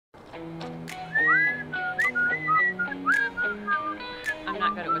I'm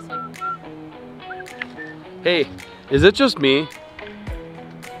not good at whistling. Hey, is it just me?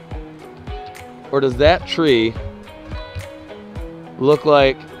 Or does that tree look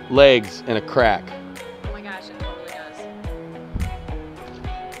like legs in a crack? Oh my gosh, it totally does.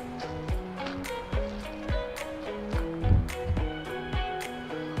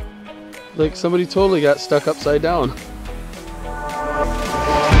 Like somebody totally got stuck upside down.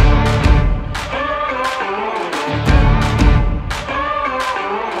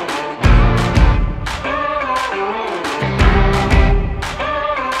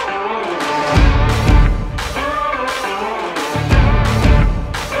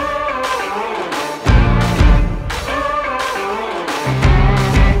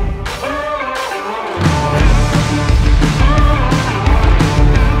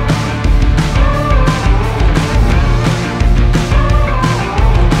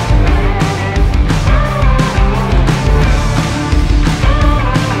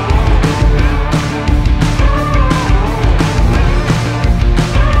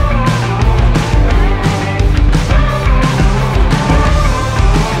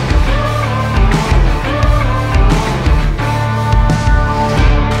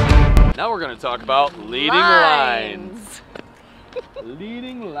 Talk about leading lines.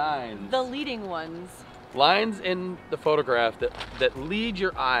 Leading lines. The leading ones. Lines in the photograph that lead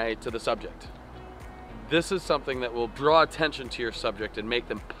your eye to the subject. This is something that will draw attention to your subject and make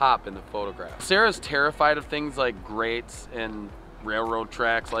them pop in the photograph. Sarah's terrified of things like grates and railroad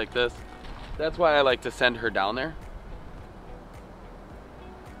tracks like this. That's why I like to send her down there.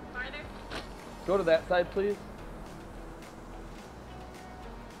 Farther? Go to that side, please.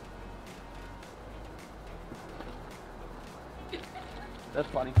 That's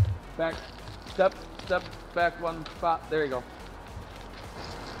funny. Back, step, back one spot. There you go.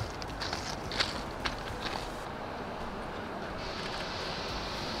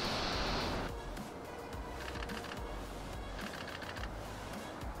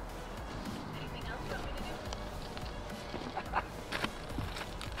 Anything else you want me to do?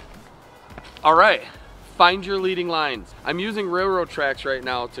 All right, find your leading lines. I'm using railroad tracks right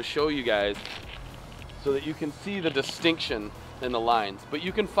now to show you guys so that you can see the distinction in the lines, but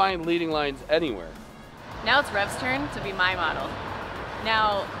you can find leading lines anywhere. Now it's Rev's turn to be my model.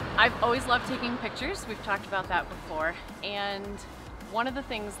 Now, I've always loved taking pictures. We've talked about that before. And one of the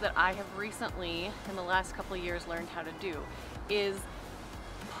things that I have recently, in the last couple of years, learned how to do is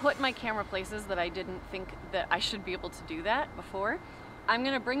put my camera places that I didn't think that I should be able to do that before. I'm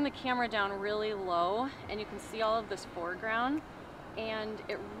gonna bring the camera down really low and you can see all of this foreground, and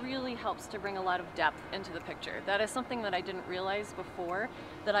it really helps to bring a lot of depth into the picture. That is something that I didn't realize before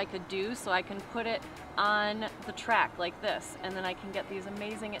that I could do, so I can put it on the track like this, and then I can get these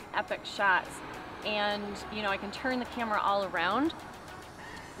amazing and epic shots, and you know, I can turn the camera all around.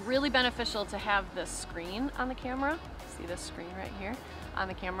 Really beneficial to have this screen on the camera. See this screen right here on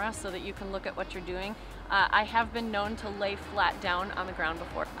the camera so that you can look at what you're doing. I have been known to lay flat down on the ground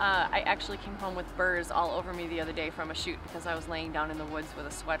before. I actually came home with burrs all over me the other day from a shoot because I was laying down in the woods with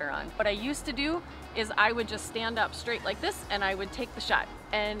a sweater on. What I used to do is I would just stand up straight like this and I would take the shot,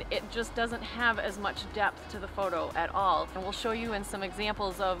 and it just doesn't have as much depth to the photo at all. And we'll show you in some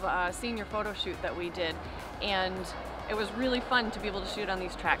examples of a senior photo shoot that we did, and it was really fun to be able to shoot on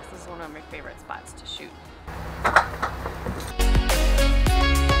these tracks. This is one of my favorite spots to shoot.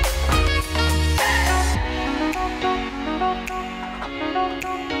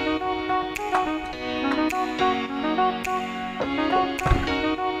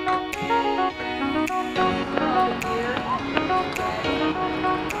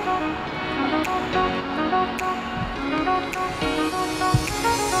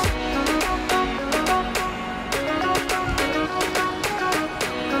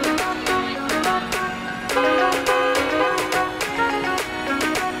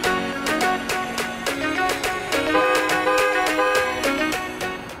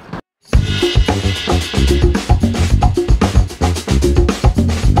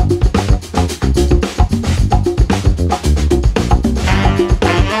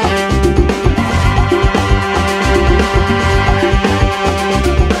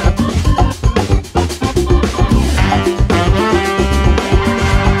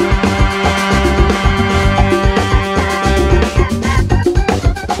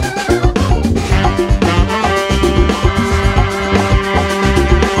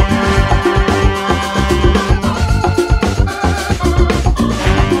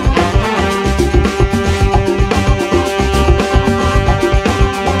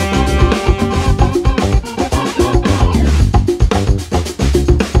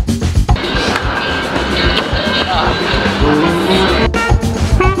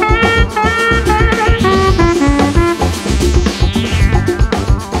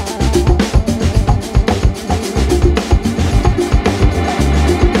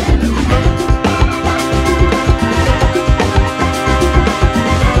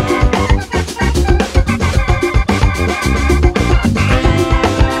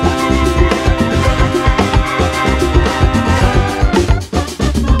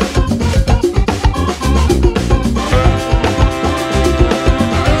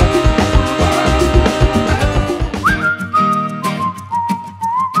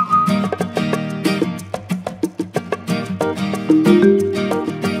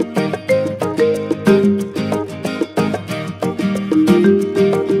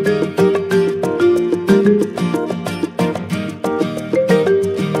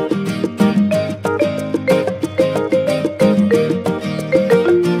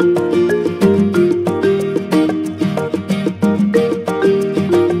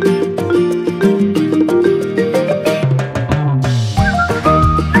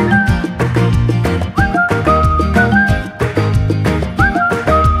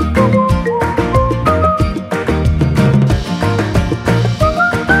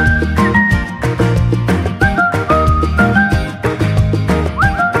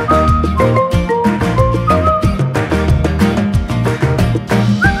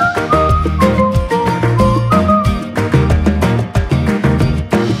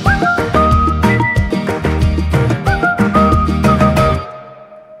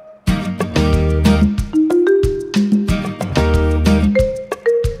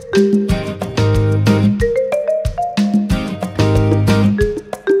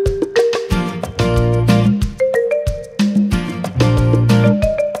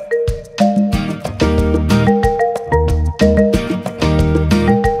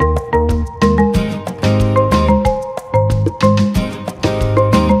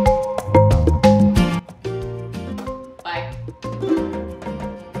 Bye.